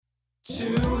Too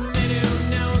many who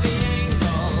know the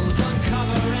angles,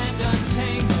 uncover and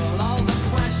untangle all the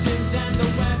questions and the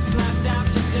webs left out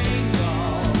to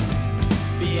dangle.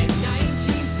 Be it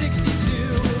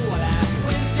 1962 or last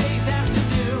Wednesday's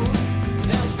afternoon,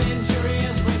 they'll bend your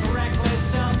ears with reckless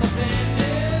self-abandon.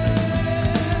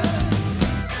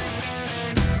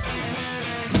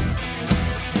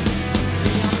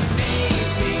 The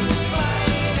amazing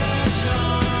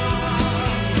Spider-Talk.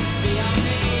 The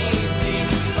amazing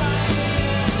Spider-Talk.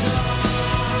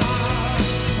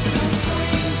 Don't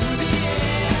swing through the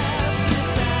air, sit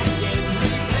back and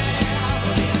prepare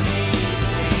for the amazing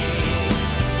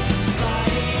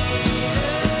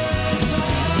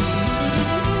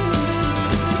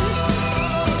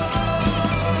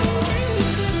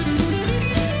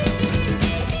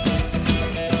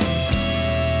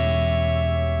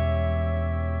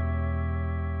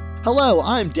Hello,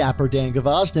 I'm Dapper Dan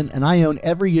Gvozden, and I own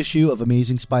every issue of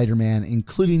Amazing Spider-Man,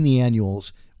 including the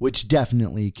annuals, which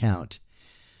definitely count.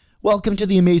 Welcome to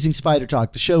the Amazing Spider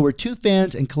Talk, the show where two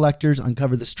fans and collectors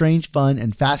uncover the strange, fun,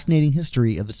 and fascinating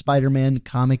history of the Spider-Man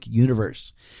comic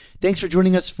universe. Thanks for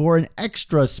joining us for an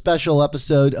extra special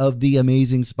episode of the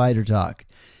Amazing Spider Talk.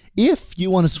 If you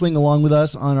want to swing along with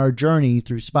us on our journey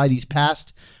through Spidey's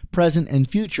past, present, and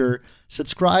future,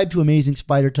 subscribe to Amazing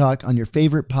Spider Talk on your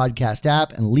favorite podcast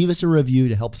app and leave us a review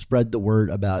to help spread the word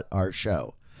about our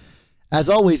show. As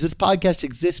always, this podcast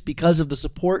exists because of the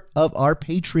support of our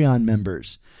Patreon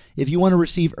members. If you want to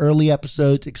receive early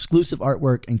episodes, exclusive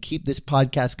artwork, and keep this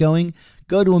podcast going,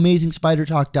 go to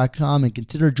AmazingSpiderTalk.com and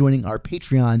consider joining our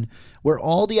Patreon, where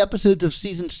all the episodes of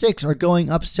Season 6 are going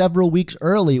up several weeks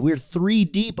early. We're 3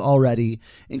 deep already,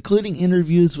 including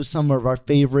interviews with some of our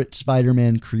favorite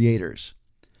Spider-Man creators.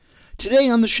 Today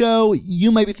on the show, you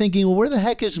might be thinking, well, where the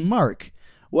heck is Mark?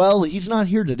 Well, he's not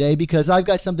here today because I've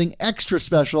got something extra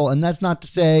special, and that's not to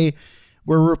say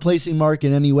we're replacing Mark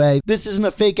in any way. This isn't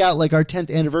a fake out like our 10th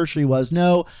anniversary was.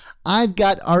 No, I've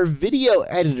got our video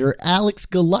editor, Alex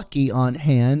Galucki, on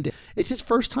hand. It's his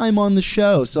first time on the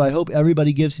show, so I hope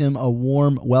everybody gives him a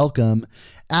warm welcome.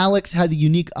 Alex had the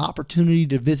unique opportunity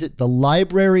to visit the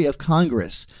Library of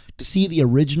Congress to see the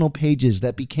original pages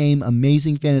that became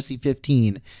Amazing Fantasy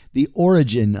 15, the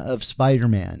origin of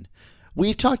Spider-Man.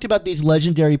 We've talked about these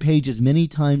legendary pages many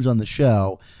times on the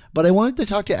show, but I wanted to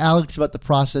talk to Alex about the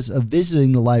process of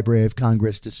visiting the Library of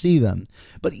Congress to see them.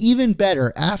 But even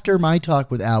better, after my talk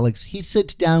with Alex, he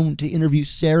sits down to interview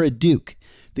Sarah Duke,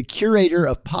 the curator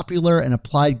of popular and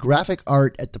applied graphic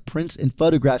art at the Prints and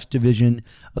Photographs Division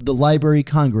of the Library of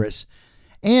Congress,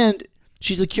 and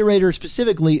she's a curator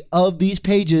specifically of these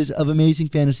pages of Amazing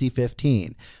Fantasy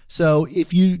 15. So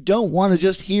if you don't want to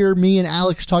just hear me and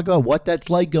Alex talk about what that's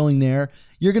like going there,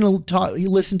 you're going to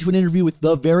listen to an interview with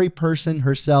the very person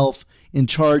herself in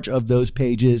charge of those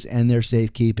pages and their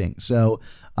safekeeping. So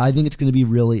I think it's going to be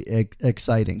really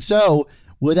exciting. So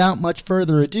without much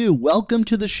further ado, welcome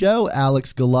to the show,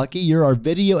 Alex Galucki. You're our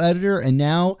video editor, and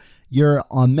now you're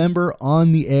a member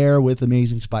on the air with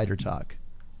Amazing Spider Talk.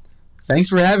 Thanks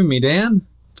for having me, Dan.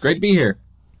 It's great to be here.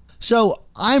 So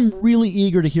I'm really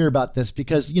eager to hear about this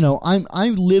because, you know, I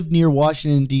lived near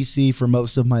Washington, D.C. for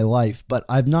most of my life, but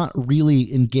I've not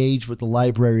really engaged with the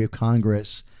Library of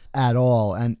Congress at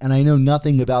all. And I know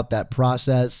nothing about that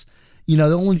process. You know,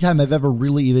 the only time I've ever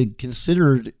really even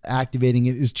considered activating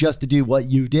it is just to do what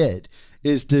you did,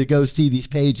 is to go see these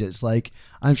pages. Like,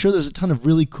 I'm sure there's a ton of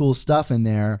really cool stuff in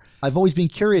there. I've always been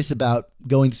curious about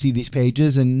going to see these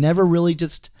pages and never really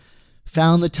just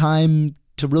found the time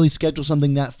to really schedule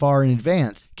something that far in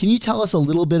advance. Can you tell us a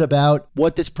little bit about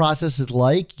what this process is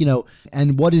like, you know,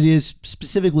 and what it is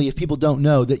specifically, if people don't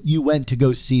know, that you went to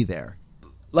go see there?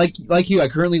 Like you, I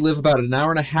currently live about an hour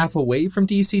and a half away from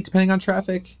DC, depending on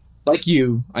traffic. Like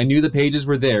you, I knew the pages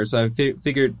were there, so I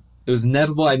figured it was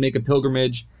inevitable I'd make a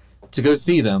pilgrimage to go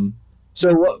see them.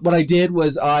 So what I did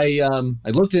was I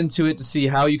looked into it to see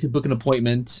how you could book an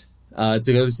appointment to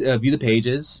go view the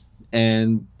pages,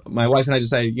 and my wife and I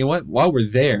decided, you know what, while we're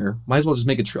there, might as well just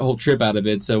make a whole trip out of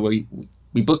it. So we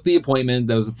booked the appointment.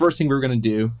 That was the first thing we were going to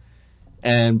do.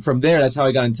 And from there, that's how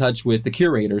I got in touch with the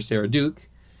curator, Sarah Duke.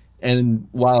 And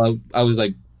while I was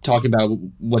like talking about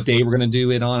what day we're going to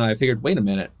do it on, I figured, wait a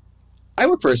minute, I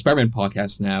work for a Spider-Man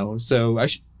podcast now. So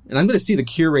and I'm going to see the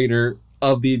curator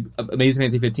of the Amazing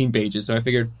Fantasy 15 pages. So I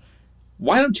figured,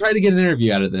 why don't I try to get an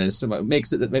interview out of this? Make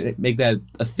that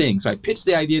a thing. So I pitched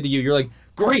the idea to you. You're like,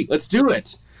 great, let's do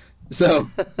it. So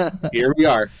here we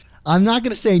are. I'm not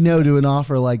going to say no to an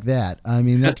offer like that. I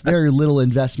mean, that's very little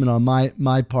investment on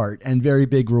my part and very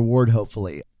big reward,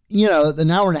 hopefully. You know, an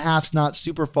hour and a half's not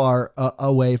super far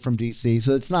away from DC,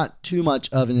 so it's not too much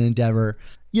of an endeavor.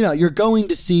 You know, you're going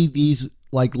to see these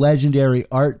like legendary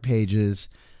art pages,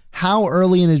 how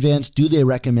early in advance do they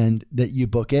recommend that you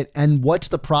book it? And what's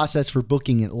the process for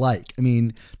booking it like? I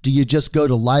mean, do you just go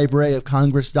to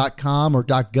libraryofcongress.com or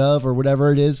 .gov or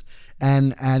whatever it is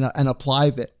and apply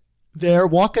it there?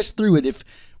 Walk us through it. If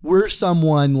we're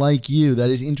someone like you that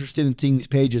is interested in seeing these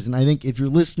pages, and I think if you're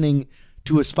listening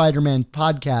to a Spider-Man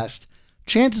podcast,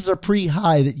 chances are pretty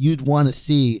high that you'd want to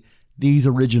see these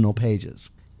original pages.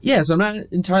 Yeah, so I'm not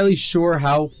entirely sure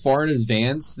how far in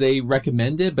advance they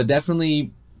recommend it, but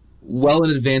definitely well in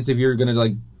advance if you're going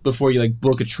to before you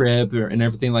book a trip and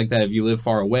everything like that, if you live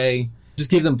far away.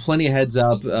 Just give them plenty of heads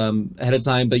up ahead of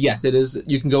time. But yes, it is.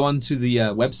 You can go onto the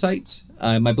website.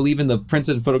 I believe in the prints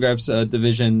and photographs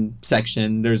division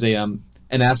section, there's an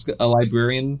Ask a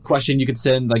Librarian question you could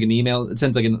send an email. It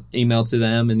sends an email to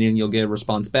them, and then you'll get a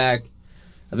response back.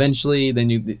 Eventually,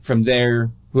 then from there,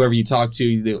 whoever you talk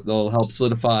to, they'll help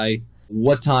solidify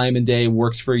what time and day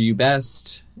works for you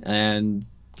best and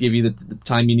give you the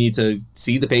time you need to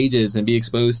see the pages and be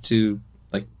exposed to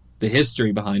the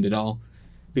history behind it all,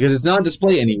 because it's not on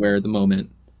display anywhere at the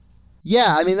moment.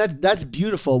 Yeah, I mean that's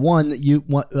beautiful. One, that you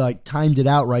timed it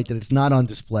out right, that it's not on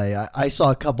display. I saw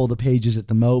a couple of the pages at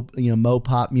the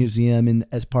Mopop Museum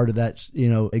as part of that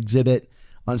exhibit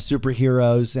on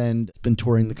superheroes, and it's been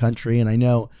touring the country, and I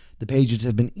know the pages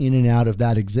have been in and out of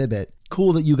that exhibit.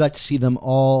 Cool that you got to see them,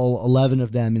 all 11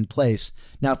 of them, in place.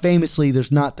 Now, famously,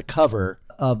 there's not the cover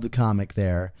of the comic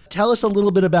there. Tell us a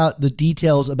little bit about the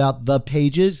details about the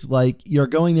pages. You're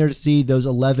going there to see those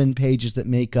 11 pages that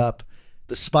make up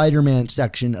the Spider-Man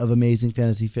section of Amazing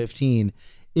Fantasy 15.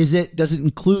 Does it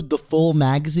include the full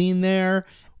magazine there?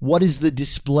 What is the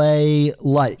display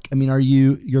like? I mean,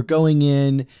 you're going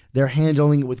in, they're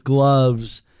handling it with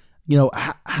gloves.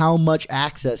 How much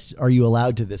access are you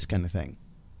allowed to this kind of thing?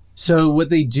 So what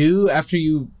they do after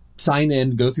you sign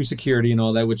in, go through security and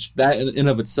all that, which that in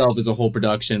of itself is a whole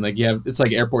production. It's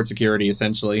like airport security,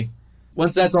 essentially.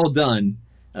 Once that's all done,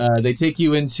 they take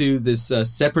you into this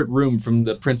separate room from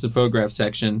the prints and photograph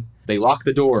section. They lock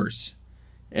the doors,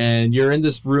 and you're in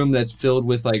this room that's filled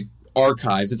with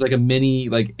archives. It's like a mini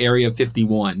Area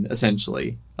 51,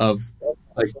 essentially, of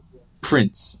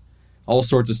prints, all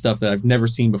sorts of stuff that I've never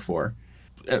seen before.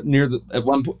 At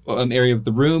one area of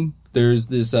the room, there's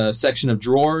this section of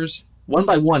drawers. One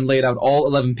by one, laid out all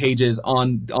 11 pages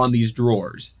on these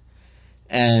drawers,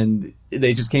 and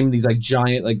they just came in these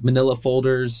giant manila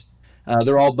folders.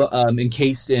 They're all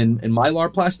encased in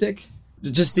Mylar plastic.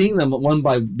 Just seeing them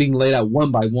being laid out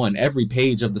one by one, every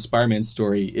page of the Spider-Man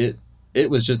story, it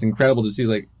was just incredible to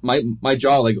see. My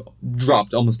jaw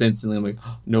dropped almost instantly. I'm like,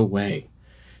 oh, no way.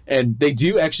 And they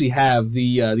do actually have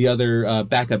the other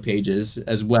backup pages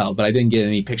as well, but I didn't get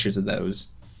any pictures of those.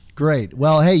 Great.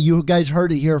 Well, hey, you guys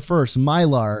heard it here first.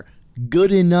 Mylar,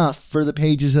 good enough for the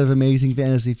pages of Amazing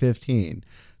Fantasy 15.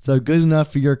 So good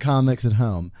enough for your comics at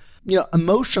home.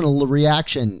 Emotional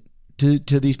reaction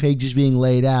to these pages being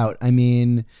laid out. I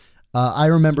mean, I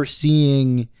remember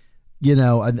seeing,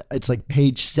 it's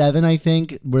page 7, I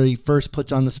think, where he first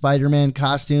puts on the Spider-Man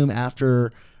costume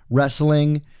after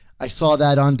wrestling. I saw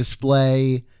that on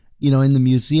display, in the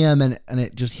museum, and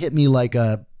it just hit me like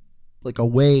a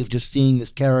wave, just seeing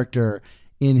this character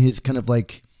in his kind of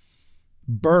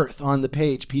birth on the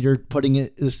page. Peter putting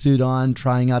the suit on,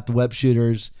 trying out the web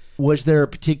shooters. Was there a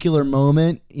particular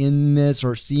moment in this,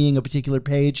 or seeing a particular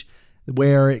page,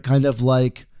 where it kind of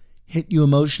hit you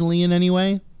emotionally in any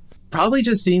way? Probably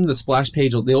just seeing the splash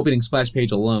page, the opening splash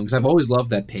page alone, because I've always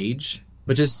loved that page,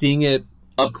 but just seeing it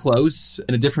up close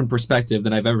in a different perspective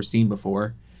than I've ever seen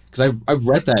before. Because I've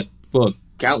read that book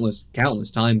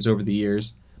countless times over the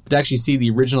years. But to actually see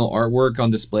the original artwork on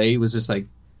display was just like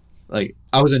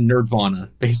I was in Nerdvana,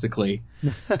 basically.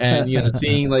 And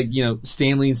seeing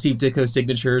Stanley and Steve Ditko's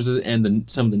signatures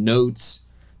and some of the notes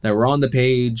that were on the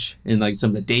page and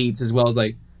some of the dates as well, as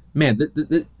man,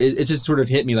 it just sort of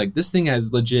hit me this thing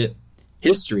has legit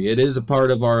history. It is a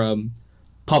part of our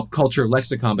pop culture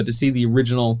lexicon, but to see the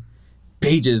original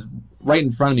pages right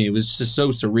in front of me, it was just so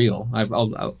surreal.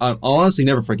 I'll honestly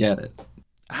never forget it.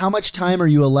 How much time are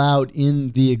you allowed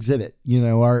in the exhibit?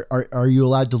 Are you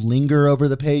allowed to linger over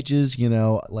the pages?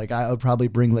 I would probably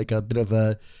bring a bit of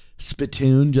a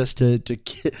spittoon just to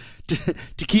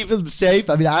keep them safe.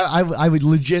 I mean, I would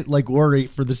legit worry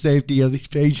for the safety of these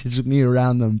pages with me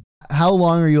around them. How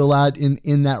long are you allowed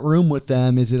in that room with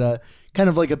them? Is it a kind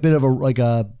of a bit of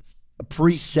a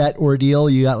preset ordeal?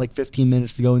 You got 15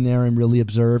 minutes to go in there and really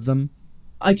observe them?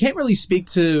 I can't really speak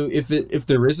to if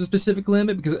there is a specific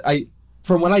limit, because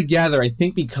from what I gather, I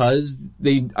think because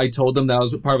I told them that I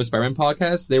was part of a Spider-Man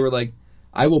podcast, they were like,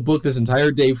 I will book this entire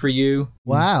day for you.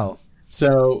 Wow.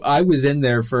 So I was in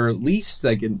there for at least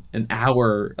like an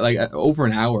hour, like over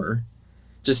an hour,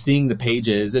 just seeing the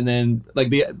pages. And then like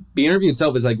the interview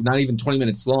itself is like not even 20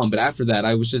 minutes long. But after that,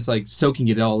 I was just like soaking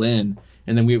it all in.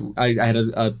 And then I had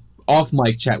a off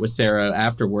mic chat with Sarah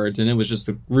afterwards, and it was just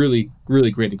a really,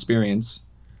 really great experience.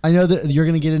 I know that you're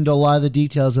going to get into a lot of the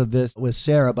details of this with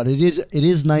Sarah, but it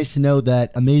is nice to know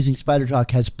that Amazing Spider Talk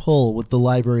has pull with the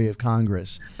Library of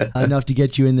Congress enough to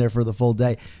get you in there for the full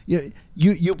day.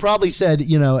 You probably said,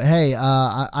 hey,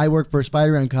 I work for a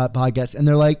Spider-Man podcast, and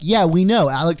they're like, yeah, we know,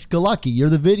 Alex Galucki, you're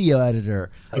the video editor.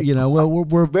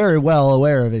 We're very well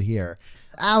aware of it here.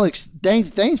 Alex,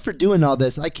 thanks for doing all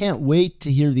this. I can't wait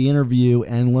to hear the interview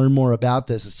and learn more about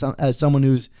this as someone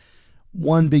who's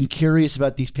been curious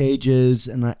about these pages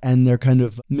and their kind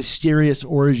of mysterious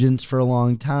origins for a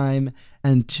long time,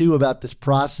 and two, about this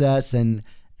process and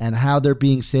how they're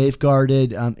being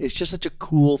safeguarded. It's just such a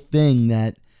cool thing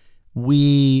that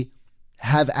we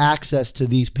have access to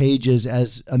these pages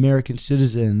as American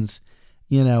citizens,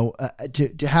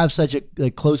 to have such a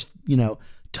close,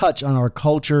 touch on our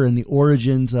culture and the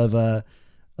origins of a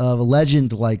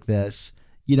legend like this.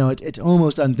 It's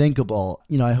almost unthinkable.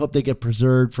 I hope they get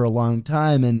preserved for a long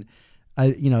time, and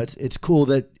it's cool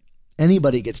that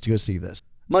anybody gets to go see this.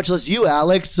 Much less you,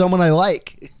 Alex, someone I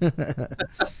like.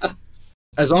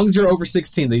 As long as you're over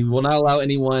 16, they will not allow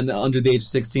anyone under the age of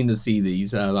 16 to see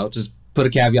these. I'll just put a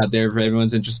caveat there for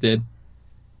everyone's interested.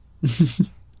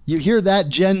 You hear that,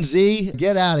 Gen Z?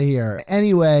 Get out of here.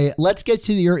 Anyway, let's get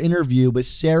to your interview with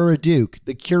Sarah Duke,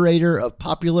 the curator of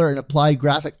popular and applied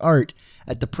graphic art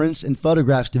at the Prints and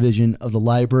Photographs Division of the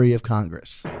Library of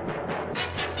Congress.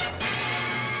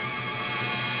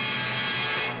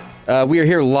 We are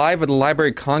here live at the Library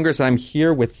of Congress. I'm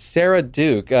here with Sarah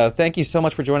Duke. Thank you so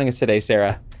much for joining us today,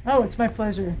 Sarah. Oh, it's my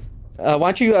pleasure. Why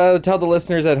don't you tell the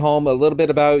listeners at home a little bit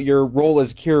about your role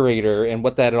as curator and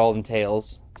what that all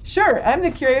entails? Sure. I'm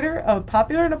the curator of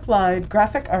popular and applied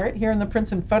graphic art here in the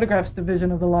Prints and Photographs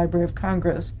Division of the Library of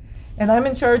Congress. And I'm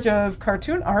in charge of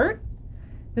cartoon art,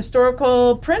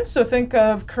 historical prints, so think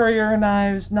of Currier and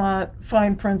Ives, not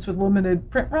fine prints with limited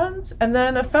print runs, and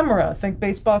then ephemera, think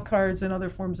baseball cards and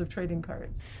other forms of trading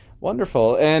cards.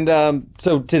 Wonderful. And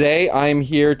so today I'm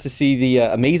here to see the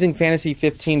Amazing Fantasy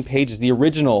 15 pages, the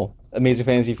original Amazing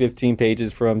Fantasy 15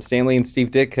 pages from Stan Lee and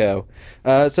Steve Ditko.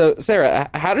 So, Sarah,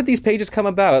 how did these pages come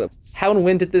about? How and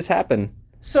when did this happen?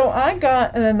 So I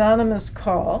got an anonymous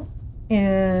call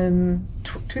in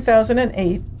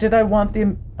 2008. Did I want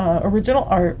the original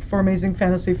art for Amazing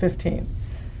Fantasy 15?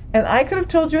 And I could have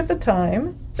told you at the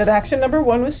time that Action Number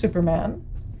 1 was Superman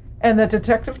and that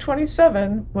Detective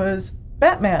 27 was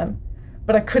Batman.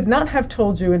 But I could not have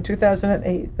told you in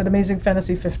 2008 that Amazing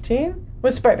Fantasy 15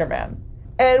 was Spider-Man.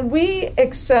 And we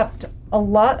accept a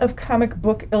lot of comic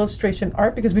book illustration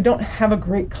art because we don't have a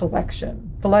great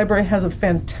collection. The library has a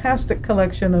fantastic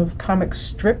collection of comic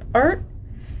strip art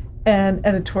and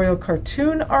editorial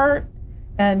cartoon art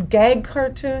and gag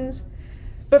cartoons.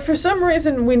 But for some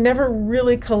reason, we never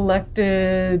really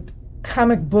collected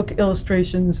comic book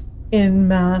illustrations en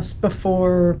masse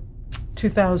before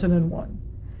 2001.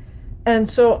 And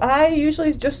so I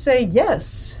usually just say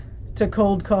yes to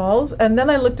cold calls, and then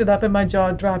I looked it up and my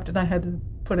jaw dropped and I had to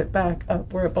put it back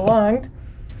up where it belonged.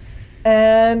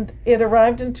 And it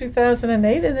arrived in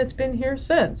 2008 and it's been here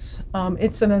since.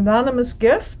 It's an anonymous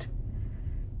gift,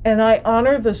 and I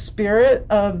honor the spirit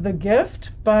of the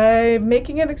gift by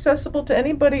making it accessible to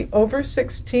anybody over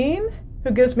 16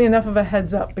 who gives me enough of a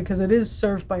heads up, because it is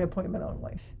served by appointment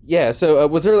only. Yeah, so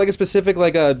was there like a specific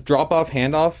a drop-off,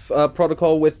 handoff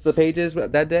protocol with the pages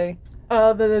that day?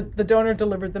 The donor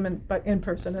delivered them in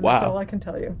person, and That's all I can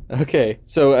tell you. Okay,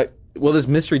 so will this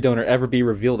mystery donor ever be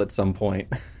revealed at some point?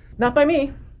 Not by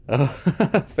me.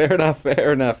 Fair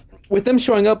enough. With them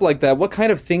showing up like that, what kind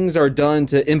of things are done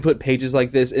to input pages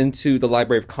like this into the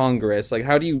Library of Congress? Like,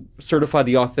 how do you certify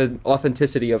the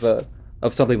authenticity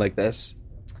of something like this?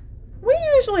 We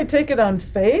usually take it on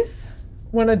faith.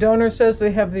 When a donor says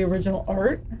they have the original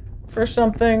art for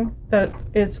something, that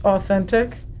it's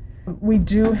authentic. We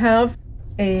do have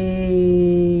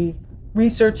a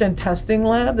research and testing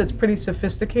lab that's pretty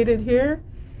sophisticated here,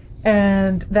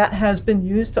 and that has been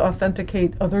used to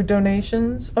authenticate other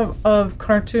donations of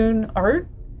cartoon art.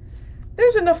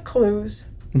 There's enough clues.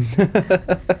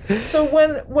 So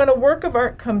when a work of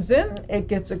art comes in, it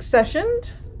gets accessioned,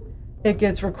 it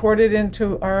gets recorded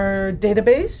into our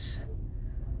database.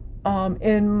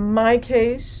 In my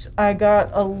case, I got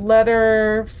a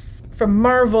letter from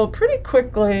Marvel pretty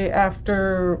quickly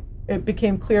after it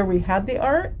became clear we had the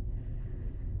art.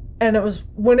 And it was,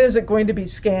 when is it going to be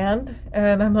scanned?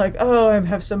 And I'm like, oh, I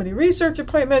have so many research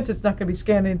appointments. It's not going to be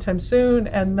scanned anytime soon.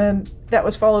 And then that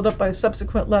was followed up by a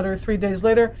subsequent letter 3 days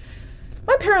later.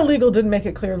 My paralegal didn't make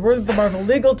it clear. We're the Marvel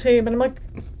legal team. And I'm like,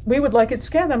 we would like it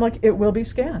scanned. I'm like, it will be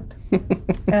scanned.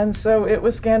 And so it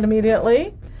was scanned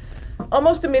immediately.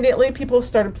 Almost immediately, people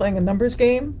started playing a numbers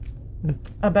game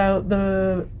about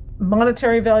the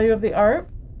monetary value of the art.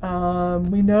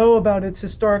 We know about its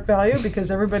historic value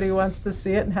because everybody wants to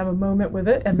see it and have a moment with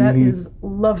it, and that is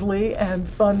lovely and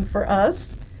fun for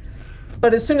us.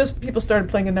 But as soon as people started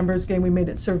playing a numbers game, we made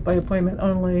it served by appointment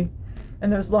only.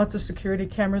 And there's lots of security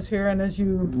cameras here, and as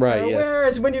you are aware,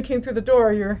 as when you came through the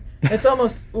door, it's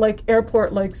almost like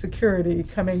airport-like security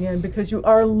coming in, because you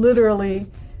are literally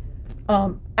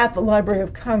at the Library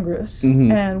of Congress,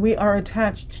 and we are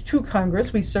attached to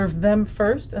Congress. We serve them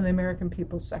first and the American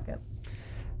people second.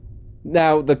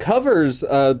 Now, the covers,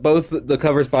 both the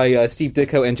covers by Steve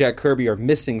Ditko and Jack Kirby are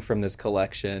missing from this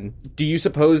collection. Do you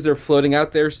suppose they're floating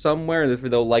out there somewhere, and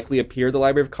they'll likely appear at the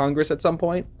Library of Congress at some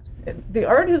point? The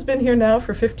art has been here now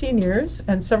for 15 years,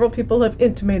 and several people have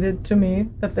intimated to me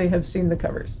that they have seen the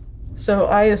covers. So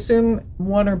I assume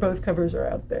one or both covers are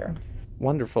out there.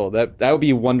 Wonderful. That would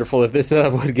be wonderful if this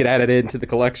would get added into the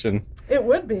collection. It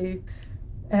would be.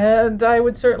 And I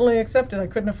would certainly accept it. I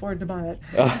couldn't afford to buy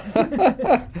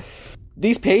it.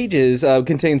 These pages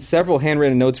contain several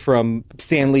handwritten notes from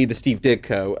Stan Lee to Steve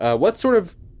Ditko. What sort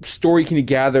of story can you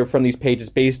gather from these pages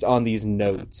based on these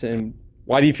notes? And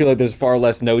why do you feel like there's far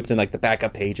less notes in like the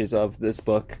backup pages of this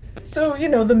book? So,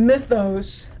 the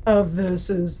mythos of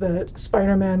this is that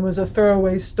Spider-Man was a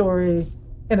throwaway story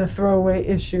in a throwaway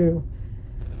issue.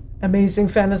 Amazing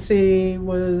Fantasy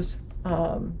was,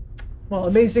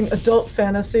 Amazing Adult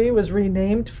Fantasy was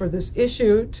renamed for this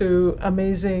issue to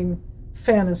Amazing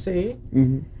Fantasy.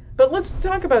 But let's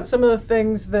talk about some of the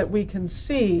things that we can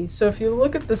see. So if you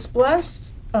look at the splash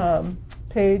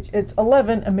page, it's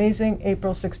 11, Amazing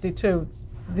April 62.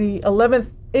 The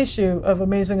 11th issue of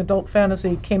Amazing Adult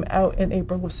Fantasy came out in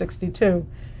April of 62.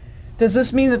 Does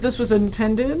this mean that this was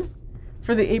intended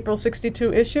for the April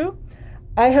 62 issue?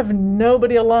 I have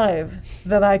nobody alive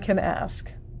that I can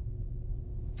ask.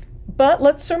 But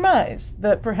let's surmise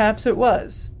that perhaps it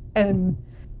was. And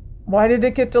why did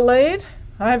it get delayed?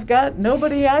 I've got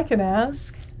nobody I can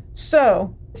ask.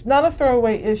 So, it's not a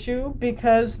throwaway issue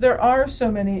because there are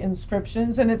so many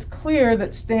inscriptions, and it's clear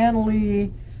that Stan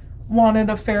Lee wanted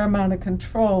a fair amount of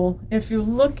control. If you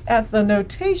look at the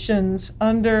notations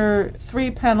under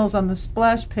 3 panels on the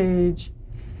splash page,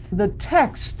 the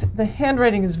text, the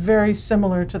handwriting is very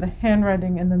similar to the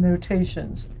handwriting in the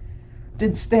notations.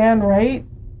 Did Stan write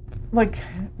like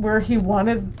where he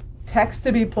wanted text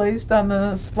to be placed on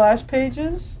the splash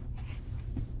pages?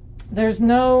 There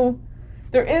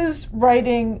is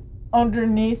writing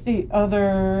underneath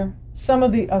some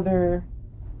of the other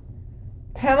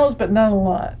panels, but not a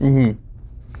lot.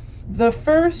 The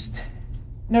first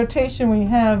notation we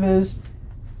have is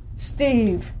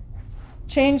Steve,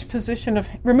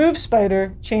 remove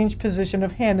spider, change position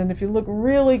of hand. And if you look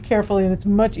really carefully, and it's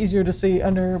much easier to see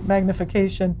under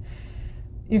magnification,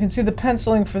 you can see the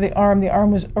penciling for the arm. The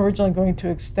arm was originally going to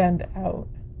extend out.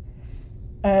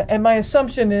 And my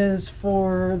assumption is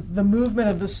for the movement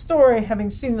of the story, having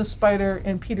seen the spider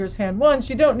in Peter's hand once,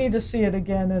 you don't need to see it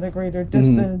again at a greater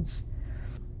distance.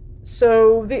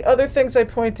 So the other things I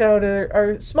point out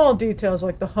are small details,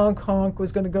 like the honk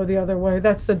was going to go the other way.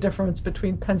 That's the difference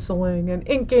between penciling and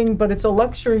inking, but it's a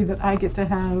luxury that I get to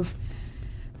have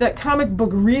that comic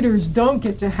book readers don't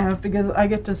get to have, because I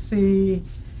get to see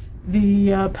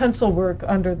the pencil work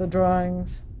under the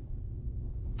drawings.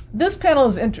 This panel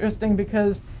is interesting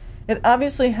because it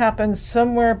obviously happens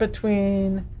somewhere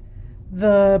between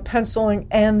the penciling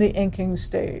and the inking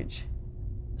stage.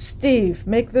 Steve,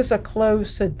 make this a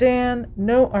closed sedan,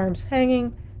 no arms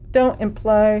hanging, don't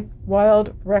imply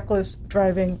wild, reckless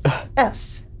driving.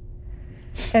 S.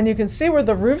 And you can see where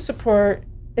the roof support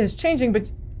is changing, but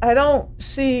I don't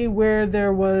see where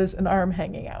there was an arm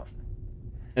hanging out.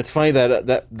 It's funny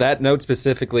that note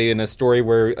specifically in a story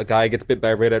where a guy gets bit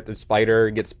by a radioactive spider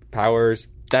and gets powers,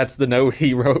 that's the note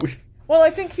he wrote. Well,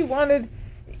 I think he wanted,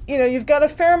 you've got a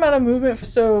fair amount of movement,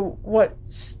 so what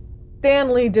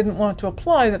Stan Lee didn't want to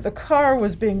apply, that the car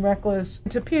was being reckless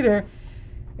to Peter,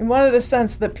 and wanted a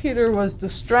sense that Peter was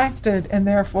distracted and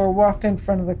therefore walked in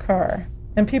front of the car.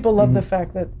 And people love the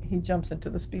fact that he jumps into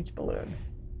the speech balloon.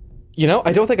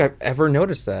 I don't think I've ever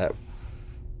noticed that.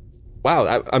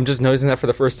 Wow, I'm just noticing that for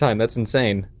the first time. That's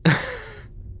insane.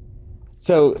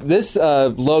 So this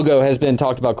logo has been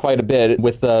talked about quite a bit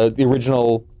with the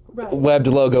original webbed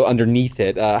logo underneath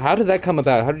it. How did that come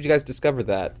about? How did you guys discover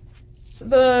that?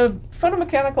 The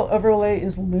photomechanical overlay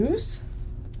is loose,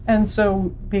 and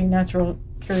so being natural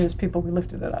curious people, we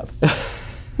lifted it up.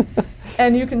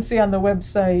 And you can see on the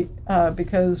website,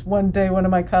 because one day one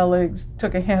of my colleagues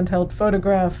took a handheld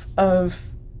photograph of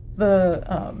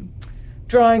the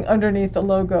drawing underneath the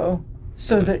logo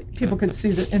so that people could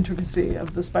see the intricacy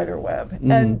of the spider web.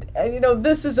 And you know,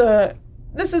 this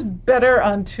is better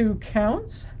on two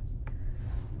counts.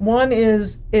 One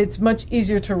is it's much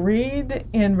easier to read.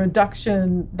 In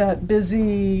reduction, that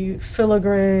busy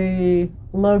filigree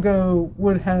logo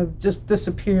would have just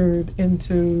disappeared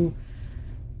into,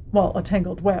 well, a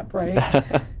tangled web, right?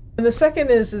 And the second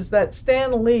is that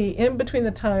Stan Lee, in between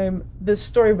the time this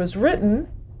story was written,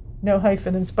 no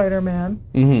hyphen in Spider-Man,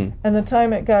 and the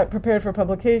time it got prepared for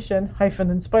publication,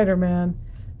 hyphen in Spider-Man,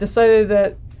 decided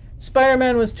that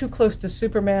Spider-Man was too close to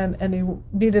Superman, and he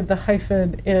needed the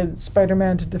hyphen in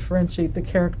Spider-Man to differentiate the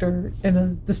character in a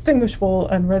distinguishable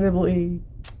and readily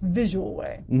visual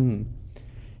way.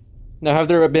 Now, have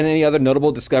there been any other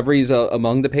notable discoveries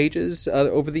among the pages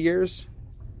over the years?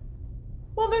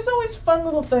 Well, there's always fun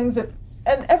little things that,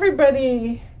 and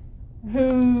everybody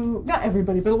who, not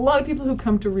everybody, but a lot of people who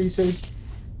come to research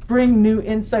bring new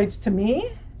insights to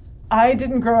me. I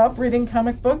didn't grow up reading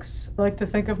comic books. I like to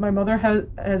think of my mother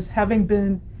as having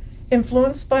been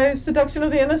influenced by Seduction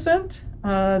of the Innocent.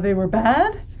 They were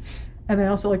bad. And I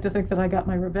also like to think that I got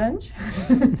my revenge.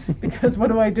 Because what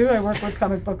do? I work with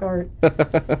comic book art.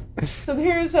 So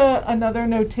here's another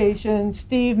notation.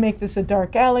 Steve, make this a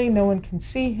dark alley. No one can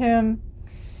see him.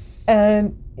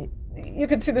 And you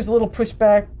can see there's a little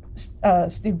pushback.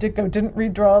 Steve Ditko didn't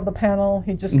redraw the panel.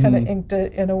 He just kind of inked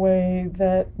it in a way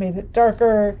that made it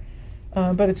darker.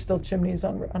 But it's still chimneys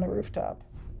on a rooftop.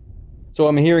 So what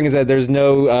I'm hearing is that there's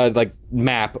no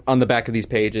map on the back of these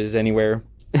pages anywhere.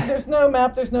 There's no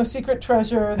map. There's no secret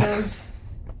treasure.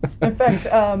 In fact,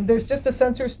 there's just a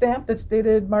censor stamp that's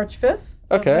dated March 5th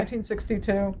of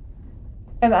 1962.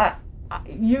 And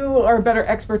you are better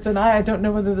experts than I. I don't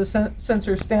know whether the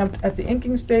censor stamped at the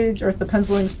inking stage or at the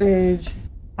penciling stage.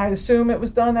 I assume it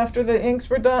was done after the inks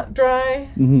were dry.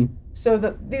 So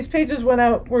that these pages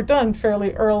were done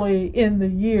fairly early in the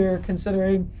year,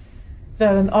 considering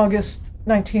that an August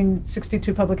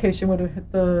 1962 publication would have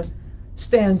hit the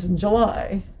stands in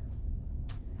July.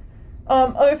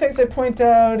 Other things I point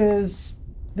out is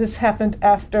this happened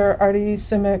after Artie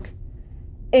Simek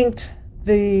inked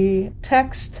the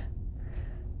text.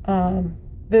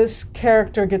 This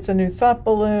character gets a new thought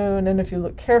balloon, and if you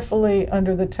look carefully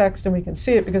under the text, and we can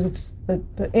see it because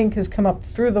the ink has come up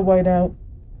through the whiteout,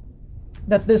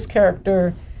 that this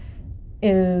character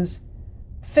is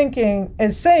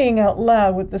saying out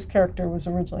loud what this character was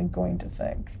originally going to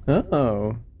think.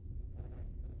 Oh,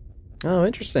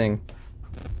 interesting.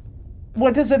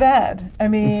 What does it add? I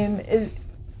mean,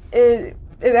 it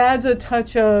adds a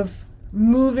touch of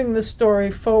moving the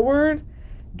story forward,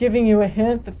 giving you a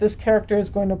hint that this character is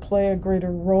going to play a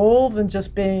greater role than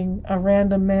just being a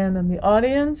random man in the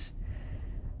audience.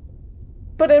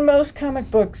 But in most comic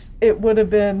books, it would have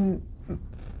been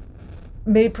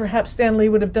perhaps Stan Lee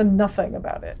would have done nothing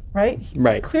about it, right?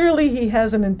 Right. Clearly he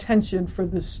has an intention for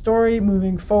this story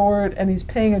moving forward, and he's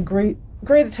paying a great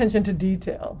attention to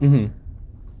detail.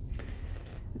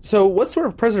 So what sort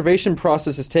of preservation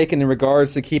process is taken in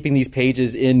regards to keeping these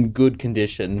pages in good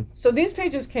condition? So these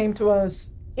pages came to us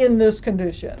in this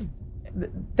condition.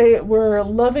 They were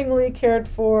lovingly cared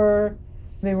for.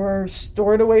 They were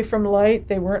stored away from light.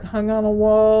 They weren't hung on a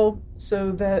wall,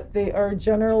 so that they are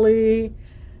generally,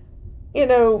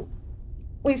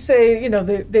 we say,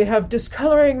 they have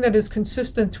discoloring that is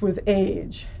consistent with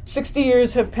age. 60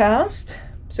 years have passed.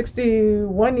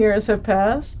 61 years have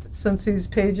passed since these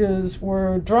pages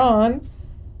were drawn.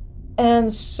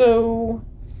 And so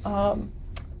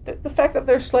the fact that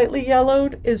they're slightly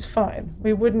yellowed is fine.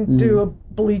 We wouldn't do a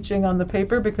bleaching on the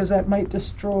paper because that might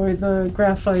destroy the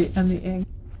graphite and the ink.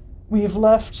 We've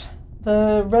left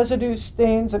the residue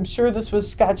stains. I'm sure this was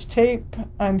Scotch tape.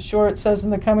 I'm sure it says in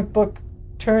the comic book,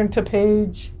 turn to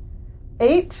page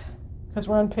 8, because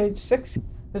we're on page 6.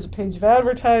 There's a page of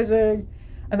advertising.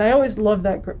 And I always loved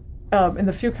that. In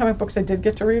the few comic books I did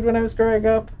get to read when I was growing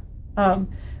up,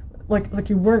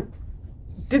 you weren't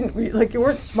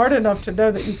smart enough to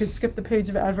know that you could skip the page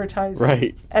of advertising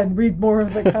right, and read more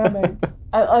of the comic.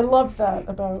 I love that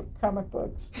about comic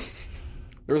books.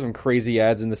 There were some crazy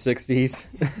ads in the 60s.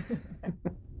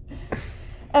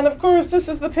 And of course, this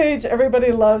is the page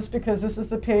everybody loves because this is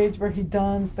the page where he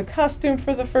dons the costume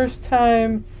for the first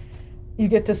time. You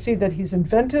get to see that he's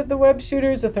invented the web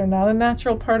shooters, if they're not a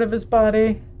natural part of his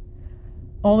body.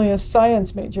 Only a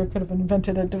science major could have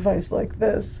invented a device like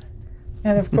this.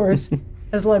 And of course,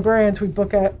 as librarians, we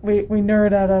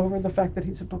nerd out over the fact that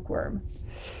he's a bookworm.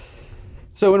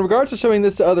 So in regards to showing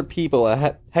this to other people,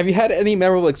 have you had any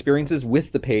memorable experiences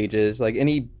with the pages? Like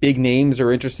any big names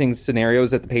or interesting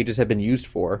scenarios that the pages have been used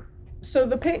for? So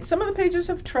some of the pages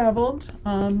have traveled.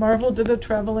 Marvel did a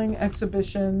traveling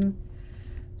exhibition.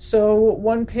 So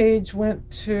one page went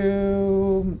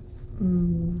to,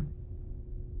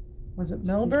 was it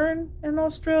Melbourne in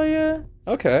Australia?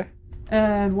 Okay.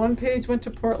 And one page went to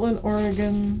Portland,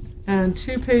 Oregon. And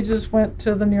 2 pages went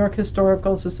to the New York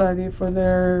Historical Society for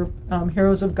their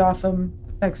Heroes of Gotham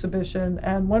exhibition.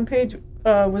 And 1 page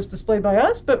was displayed by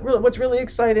us. But what's really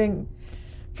exciting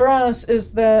for us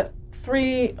is that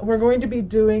we're going to be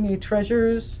doing a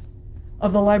Treasures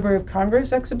of the Library of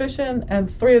Congress exhibition, and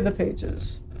 2 of the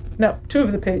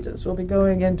pages will be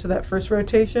going into that first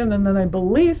rotation, and then I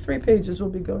believe 3 pages will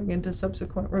be going into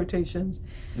subsequent rotations.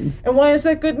 And why is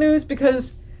that good news?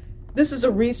 Because this is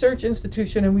a research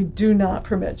institution, and we do not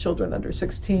permit children under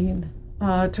 16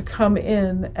 to come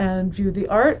in and view the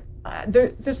art.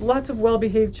 There's lots of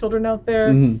well-behaved children out there.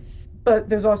 Mm-hmm. But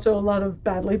there's also a lot of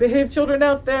badly behaved children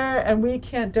out there, and we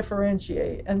can't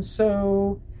differentiate. And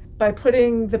so by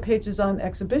putting the pages on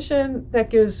exhibition,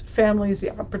 that gives families the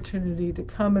opportunity to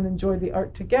come and enjoy the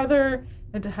art together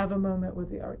and to have a moment with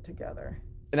the art together.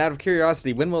 And out of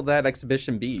curiosity, when will that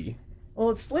exhibition be? Well,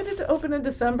 it's slated to open in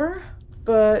December,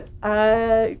 but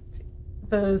the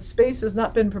space has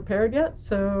not been prepared yet,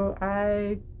 so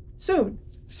soon.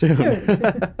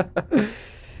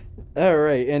 All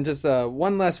right, and just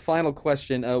one last final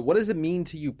question. What does it mean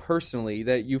to you personally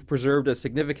that you've preserved a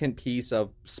significant piece of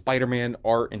Spider-Man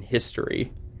art and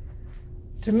history?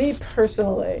 To me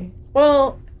personally,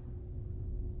 well,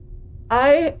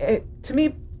 to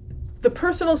me, the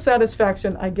personal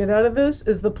satisfaction I get out of this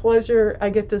is the pleasure I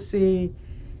get to see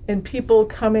in people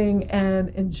coming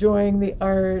and enjoying the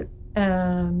art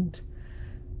and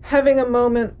having a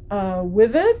moment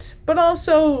with it, but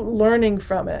also learning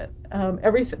from it.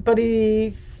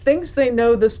 Everybody thinks they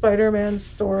know the Spider-Man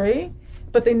story,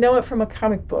 but they know it from a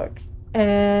comic book.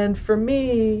 And for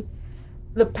me,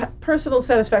 the personal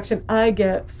satisfaction I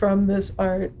get from this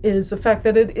art is the fact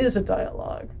that it is a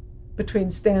dialogue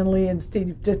between Stan Lee and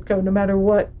Steve Ditko, no matter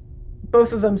what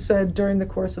both of them said during the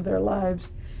course of their lives.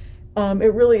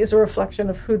 It really is a reflection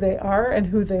of who they are and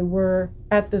who they were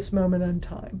at this moment in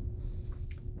time.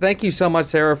 Thank you so much,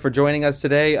 Sarah, for joining us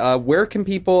today. Where can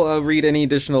people read any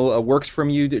additional works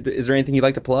from you? Is there anything you'd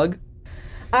like to plug?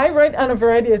 I write on a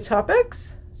variety of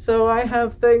topics. So I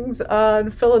have things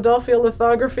on Philadelphia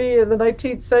lithography in the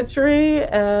 19th century,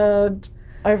 and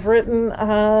I've written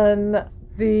on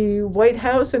the White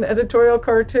House and editorial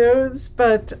cartoons,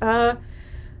 but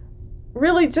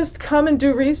really just come and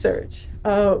do research.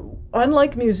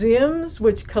 Unlike museums,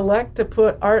 which collect to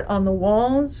put art on the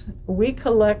walls, we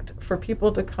collect for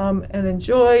people to come and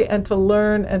enjoy and to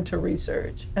learn and to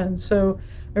research. And so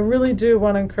I really do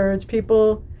want to encourage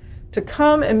people to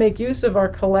come and make use of our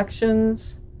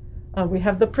collections. We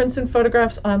have the Prints and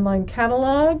Photographs online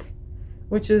catalog,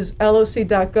 which is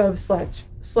loc.gov/.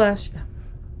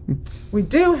 We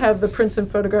do have the Prints and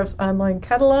Photographs online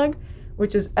catalog,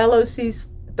 which is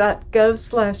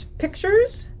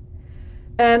loc.gov/pictures.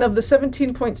 And of the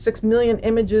 17.6 million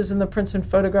images in the Prints and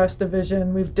Photographs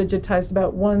division, we've digitized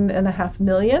about 1.5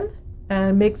 million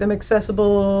and make them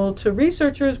accessible to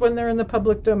researchers when they're in the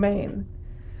public domain.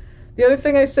 The other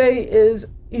thing I say is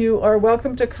you are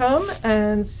welcome to come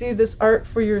and see this art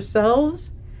for yourselves.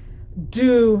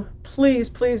 Do please,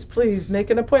 please, please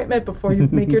make an appointment before you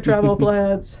make your travel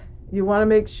plans. You want to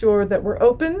make sure that we're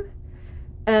open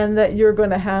and that you're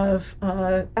going to have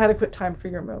adequate time for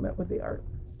your moment with the art.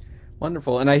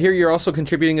 Wonderful. And I hear you're also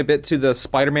contributing a bit to the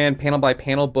Spider-Man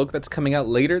panel-by-panel book that's coming out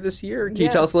later this year. Can you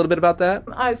tell us a little bit about that?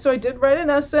 So I did write an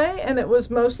essay, and it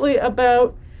was mostly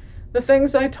about the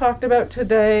things I talked about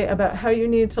today, about how you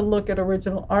need to look at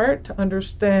original art to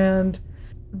understand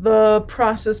the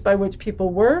process by which people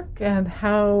work and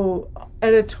how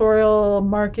editorial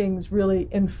markings really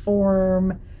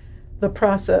inform the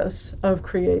process of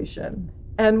creation.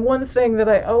 And one thing that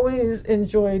I always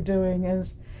enjoy doing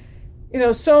is,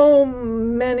 so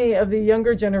many of the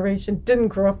younger generation didn't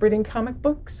grow up reading comic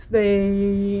books.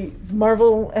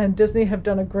 Marvel and Disney have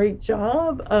done a great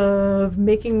job of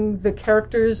making the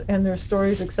characters and their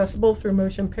stories accessible through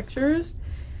motion pictures.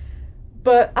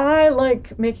 But I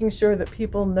like making sure that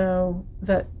people know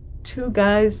that 2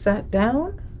 guys sat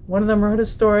down, one of them wrote a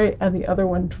story and the other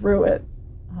one drew it.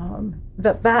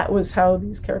 That was how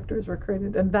these characters were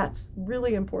created, and that's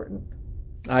really important.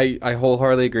 I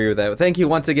wholeheartedly agree with that. Thank you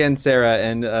once again, Sarah.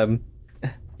 And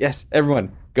yes,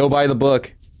 everyone, go buy the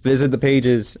book. Visit the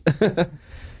pages.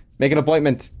 Make an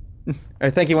appointment. All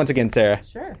right, thank you once again, Sarah.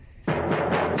 Sure.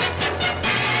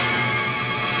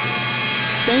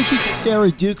 Thank you to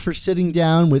Sarah Duke for sitting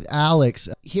down with Alex.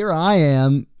 Here I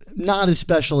am, not as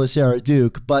special as Sarah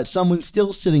Duke, but someone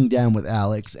still sitting down with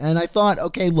Alex. And I thought,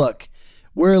 okay, look,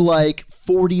 we're like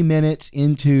 40 minutes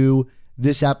into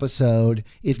this episode.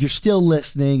 If you're still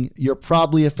listening, you're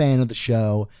probably a fan of the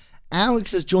show.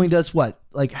 Alex has joined us, what,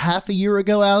 like half a year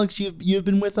ago, Alex? You've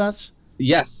been with us?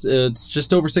 Yes, it's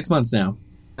just over 6 months now.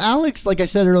 Alex, like I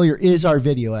said earlier, is our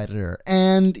video editor,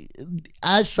 and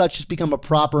as such has become a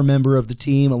proper member of the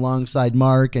team alongside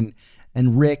Mark and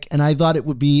Rick, and I thought it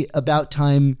would be about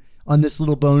time on this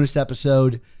little bonus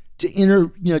episode to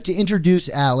introduce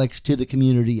Alex to the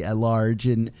community at large,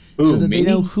 and so that they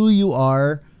know who you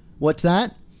are. What's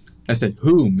that? I said,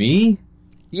 who, me?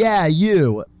 Yeah,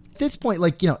 you. At this point,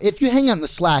 like, if you hang out in the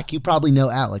Slack, you probably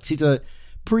know Alex. He's a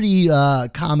pretty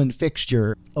common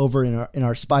fixture over in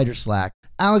our Spider Slack.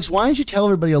 Alex, why don't you tell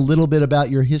everybody a little bit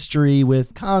about your history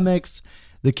with comics,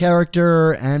 the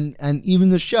character, and even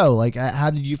the show? Like, how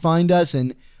did you find us,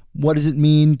 and what does it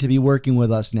mean to be working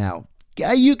with us now?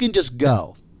 You can just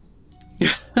go.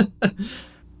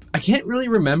 I can't really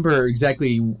remember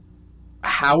exactly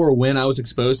how or when I was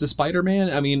exposed to Spider-Man.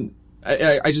 I mean,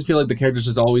 I just feel like the character's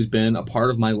just always been a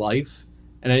part of my life.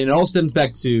 And it all stems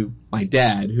back to my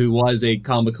dad, who was a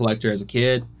comic collector as a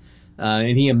kid.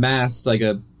 And he amassed like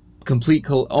a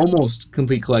almost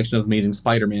complete collection of Amazing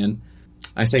Spider-Man.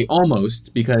 I say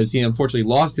almost because he unfortunately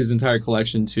lost his entire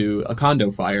collection to a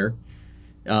condo fire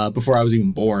before I was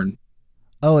even born.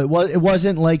 Oh, it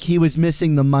wasn't like he was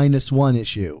missing the -1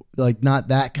 issue, like not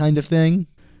that kind of thing.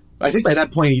 I think by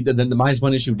that point, the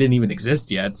 -1 issue didn't even exist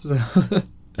yet. So.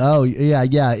 Oh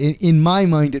yeah. In my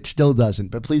mind, it still doesn't.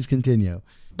 But please continue.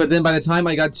 But then by the time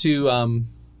I got to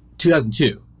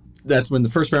 2002. That's when the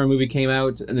first Spider-Man movie came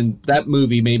out, and then that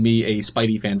movie made me a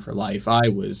Spidey fan for life. I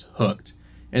was hooked.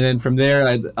 And then from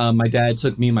there, my dad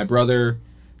took me and my brother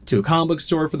to a comic book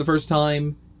store for the first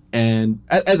time. And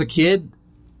as a kid,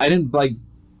 I didn't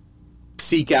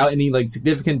seek out any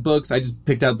significant books. I just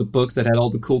picked out the books that had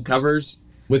all the cool covers.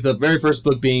 With the very first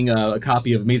book being a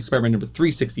copy of Amazing Spider-Man number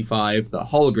 365, the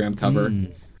hologram cover.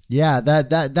 Yeah,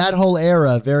 that whole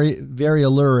era, very very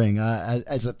alluring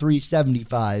as a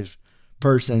 375.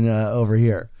 Person over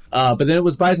here. But then it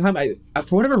was by the time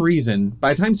for whatever reason,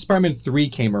 by the time Spider-Man 3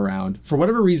 came around, for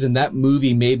whatever reason, that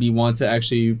movie made me want to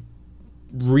actually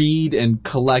read and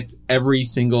collect every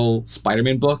single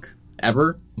Spider-Man book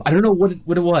ever. I don't know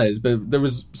what it was, but there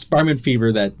was Spider-Man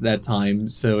fever that time,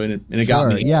 so and it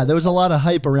got me. Yeah, there was a lot of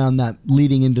hype around that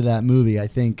leading into that movie. I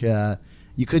think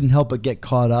you couldn't help but get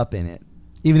caught up in it,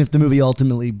 even if the movie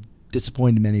ultimately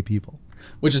disappointed many people.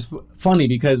 Which is funny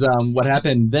because what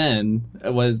happened then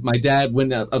was my dad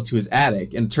went up to his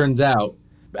attic, and it turns out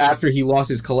after he lost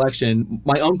his collection,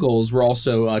 my uncles were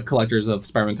also collectors of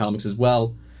Spider-Man comics as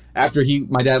well. After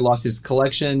my dad lost his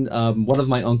collection, one of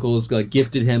my uncles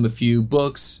gifted him a few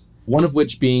books, one of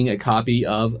which being a copy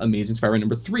of Amazing Spider-Man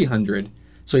number 300.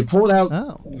 So he pulled out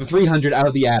the 300 out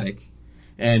of the attic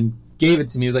and gave it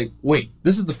to me. He was like, wait,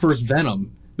 this is the first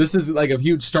Venom. This is like a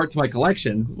huge start to my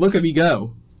collection. Look at me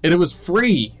go. And it was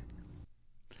free.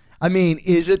 I mean,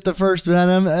 is it the first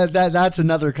Venom? That's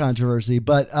another controversy,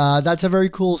 but that's a very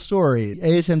cool story.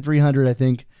 ASM 300, I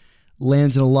think,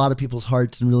 lands in a lot of people's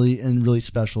hearts in really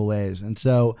special ways. And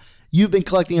so you've been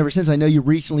collecting ever since. I know you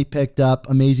recently picked up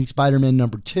Amazing Spider-Man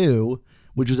number 2,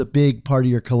 which was a big part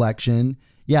of your collection.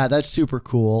 Yeah, that's super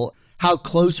cool. How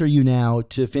close are you now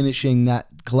to finishing that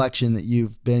collection that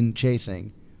you've been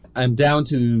chasing? I'm down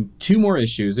to 2 more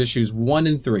issues 1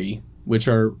 and 3. Which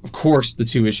are, of course, the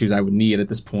 2 issues I would need at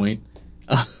this point.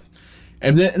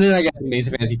 And then I got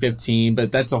Amazing Fantasy 15,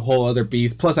 but that's a whole other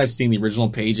beast. Plus, I've seen the original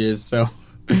pages, so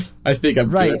I think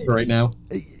I'm good for right now.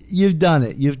 You've done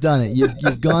it. You've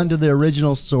gone to the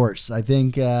original source. I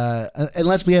think,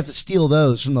 unless we have to steal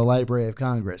those from the Library of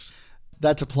Congress.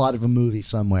 That's a plot of a movie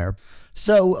somewhere.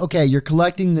 So, okay, you're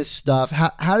collecting this stuff.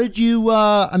 How did you,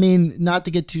 not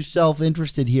to get too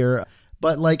self-interested here,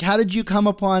 but how did you come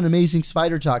upon Amazing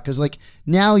Spider Talk? Because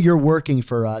now you're working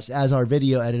for us as our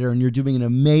video editor, and you're doing an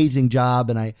amazing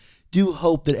job. And I do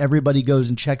hope that everybody goes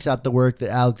and checks out the work that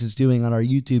Alex is doing on our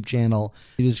YouTube channel.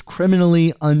 It is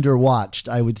criminally underwatched,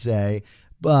 I would say,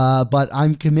 but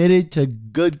I'm committed to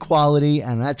good quality,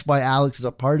 and that's why Alex is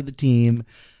a part of the team.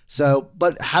 So,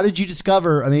 but how did you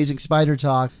discover Amazing Spider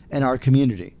Talk and our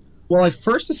community? Well, I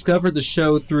first discovered the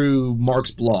show through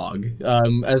Mark's blog.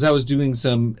 As I was doing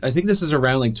I think this is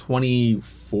around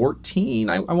 2014.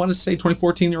 I want to say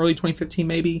 2014, early 2015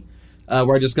 maybe,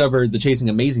 where I discovered the Chasing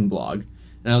Amazing blog.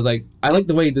 And I was like, I like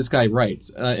the way this guy writes.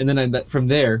 And then from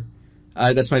there,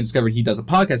 That's when I discovered he does a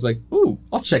podcast. Like, ooh,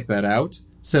 I'll check that out.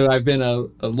 So I've been a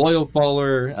loyal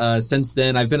follower since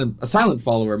then. I've been a silent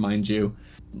follower, mind you.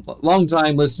 Long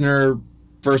time listener,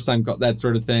 first time, that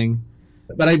sort of thing.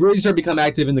 But I really started to become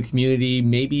active in the community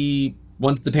maybe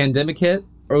once the pandemic hit,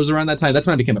 or it was around that time. That's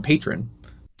when I became a patron.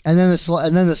 And then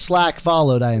the Slack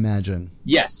followed, I imagine.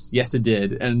 Yes, it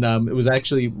did. And it was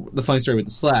actually the funny story with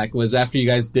the Slack was after you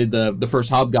guys did the first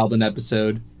Hobgoblin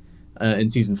episode in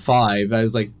season 5. I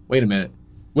was like, wait a minute,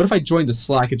 what if I joined the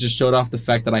Slack and just showed off the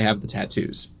fact that I have the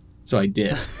tattoos? So I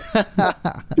did.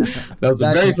 That was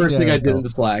the very first thing I did in the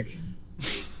Slack.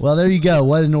 Well, there you go.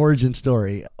 What an origin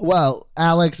story. Well,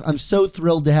 Alex, I'm so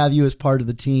thrilled to have you as part of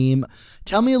the team.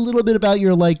 Tell me a little bit about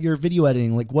your video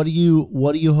editing. Like, what do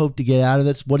you hope to get out of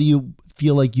this? What do you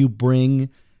feel like you bring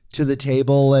to the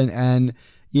table? And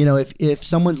you know, if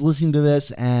someone's listening to this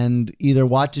and either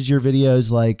watches your videos,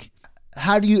 like,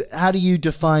 how do you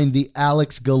define the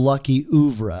Alex Galucki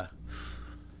oeuvre?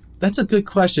 That's a good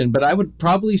question, but I would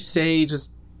probably say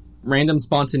just random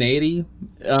spontaneity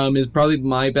is probably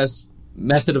my best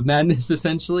method of madness,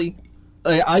 essentially.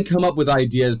 I come up with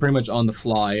ideas pretty much on the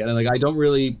fly, and I don't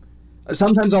really...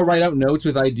 Sometimes I'll write out notes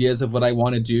with ideas of what I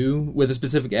want to do with a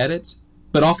specific edit,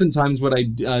 but oftentimes what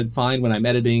I find when I'm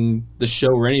editing the show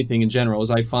or anything in general is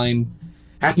I find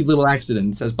happy little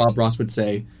accidents, as Bob Ross would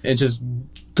say, and just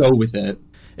go with it.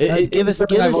 Give us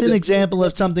an example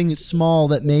of something small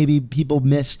that maybe people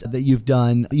missed that you've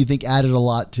done that you think added a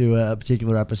lot to a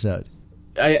particular episode.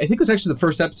 I think it was actually the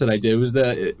first episode I did. It was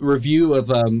the review of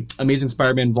Amazing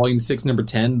Spider-Man Volume 6, Number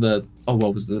 10,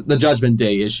 the Judgment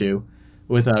Day issue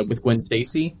with Gwen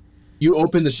Stacy. You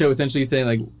open the show essentially saying,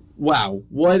 like, wow,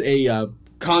 what a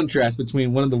contrast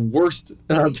between one of the worst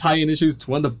tie-in issues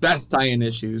to one of the best tie-in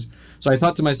issues. So I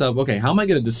thought to myself, okay, how am I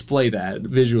going to display that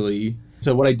visually?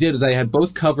 So what I did is I had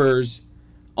both covers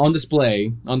on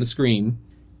display on the screen,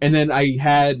 and then I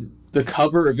had the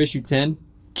cover of issue 10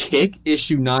 kick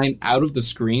issue 9 out of the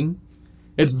screen.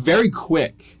 It's very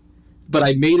quick, but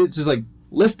I made it just like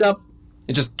lift up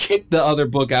and just kick the other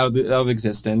book out of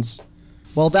existence.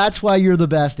 Well, that's why you're the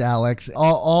best, Alex.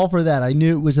 All for that. I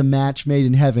knew it was a match made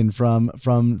in heaven from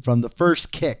the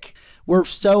first kick. We're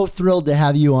so thrilled to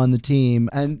have you on the team,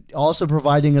 and also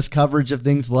providing us coverage of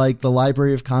things like the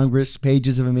Library of Congress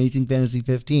pages of Amazing Fantasy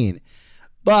 15.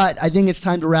 But I think it's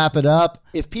time to wrap it up.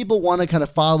 If people want to kind of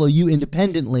follow you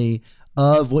independently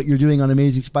of what you're doing on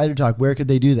Amazing Spider Talk, where could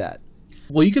they do that?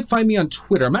 Well, you can find me on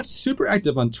Twitter. I'm not super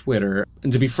active on Twitter.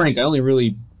 And to be frank, I only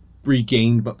really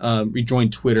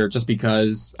rejoined Twitter just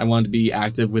because I wanted to be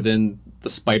active within the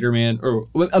Spider-Man or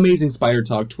Amazing Spider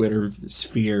Talk Twitter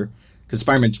sphere. Because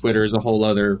Spider-Man Twitter is a whole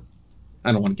other...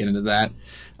 I don't want to get into that.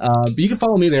 But you can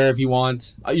follow me there if you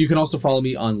want. You can also follow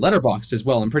me on Letterboxd as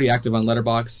well. I'm pretty active on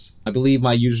Letterboxd. I believe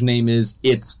my username is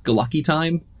It's Galucky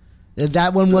Time.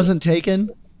 That one wasn't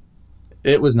taken?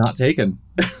 It was not taken.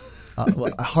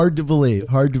 Hard to believe.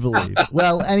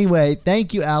 Well, anyway,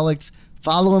 thank you, Alex.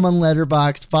 Follow him on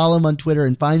Letterboxd, follow him on Twitter,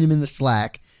 and find him in the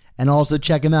Slack. And also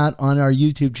check him out on our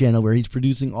YouTube channel where he's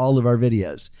producing all of our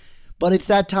videos. But it's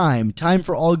that time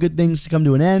for all good things to come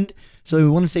to an end. So we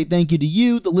want to say thank you to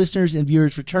you, the listeners and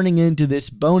viewers, for turning in to this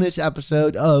bonus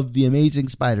episode of The Amazing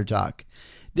Spider Talk.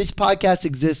 This podcast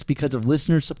exists because of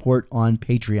listener support on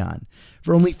Patreon.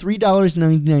 For only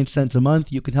 $3.99 a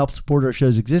month, you can help support our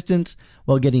show's existence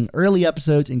while getting early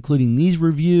episodes, including these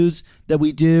reviews that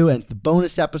we do and the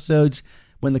bonus episodes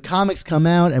when the comics come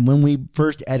out and when we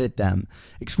first edit them,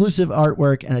 exclusive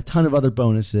artwork, and a ton of other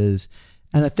bonuses.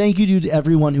 And a thank you to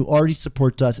everyone who already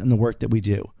supports us and the work that we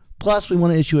do. Plus, we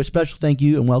want to issue a special thank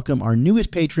you and welcome our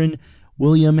newest patron,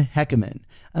 William Heckerman.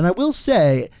 And I will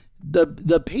say, the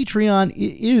Patreon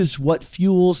is what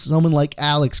fuels someone like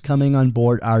Alex coming on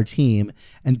board our team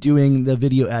and doing the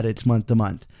video edits month to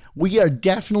month. We are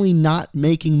definitely not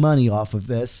making money off of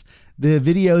this. The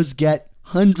videos get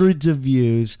hundreds of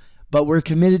views, but we're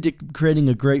committed to creating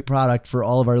a great product for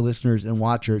all of our listeners and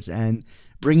watchers, and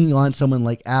bringing on someone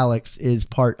like Alex is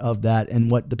part of that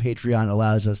and what the Patreon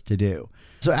allows us to do.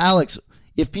 So, Alex,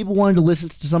 if people wanted to listen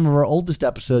to some of our oldest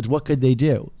episodes, what could they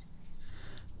do?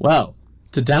 Well,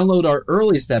 to download our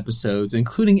earliest episodes,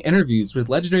 including interviews with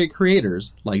legendary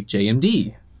creators like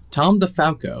JMD, Tom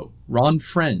DeFalco, Ron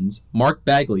Friends, Mark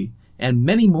Bagley, and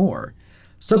many more,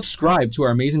 subscribe to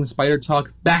our Amazing Spider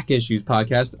Talk Back Issues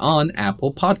podcast on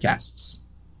Apple Podcasts.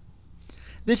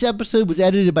 This episode was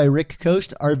edited by Rick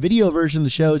Coast. Our video version of the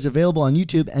show is available on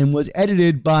YouTube and was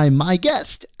edited by my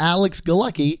guest, Alex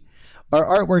Galucki. Our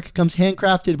artwork comes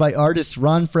handcrafted by artists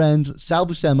Ron Friends, Sal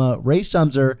Buscema, Ray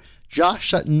Sumser, Josh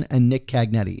Sutton, and Nick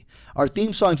Cagnetti. Our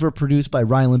theme songs were produced by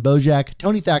Rylan Bojack,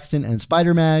 Tony Thaxton, and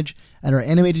Spider Madge, and our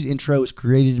animated intro was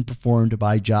created and performed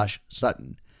by Josh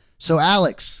Sutton. So,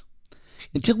 Alex,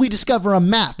 until we discover a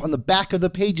map on the back of the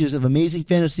pages of Amazing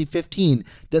Fantasy 15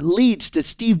 that leads to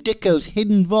Steve Ditko's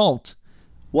hidden vault,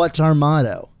 what's our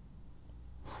motto?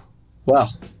 Well,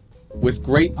 with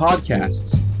great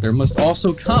podcasts, there must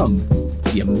also come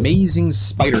the amazing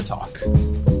Spider Talk.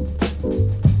 Don't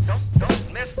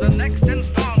miss the next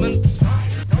installment.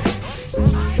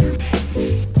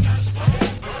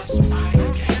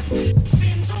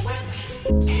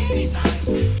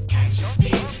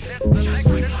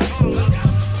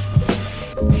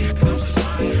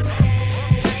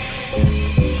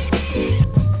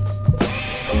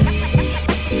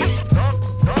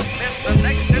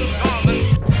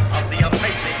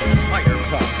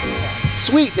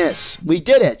 Sweetness! We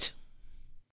did it!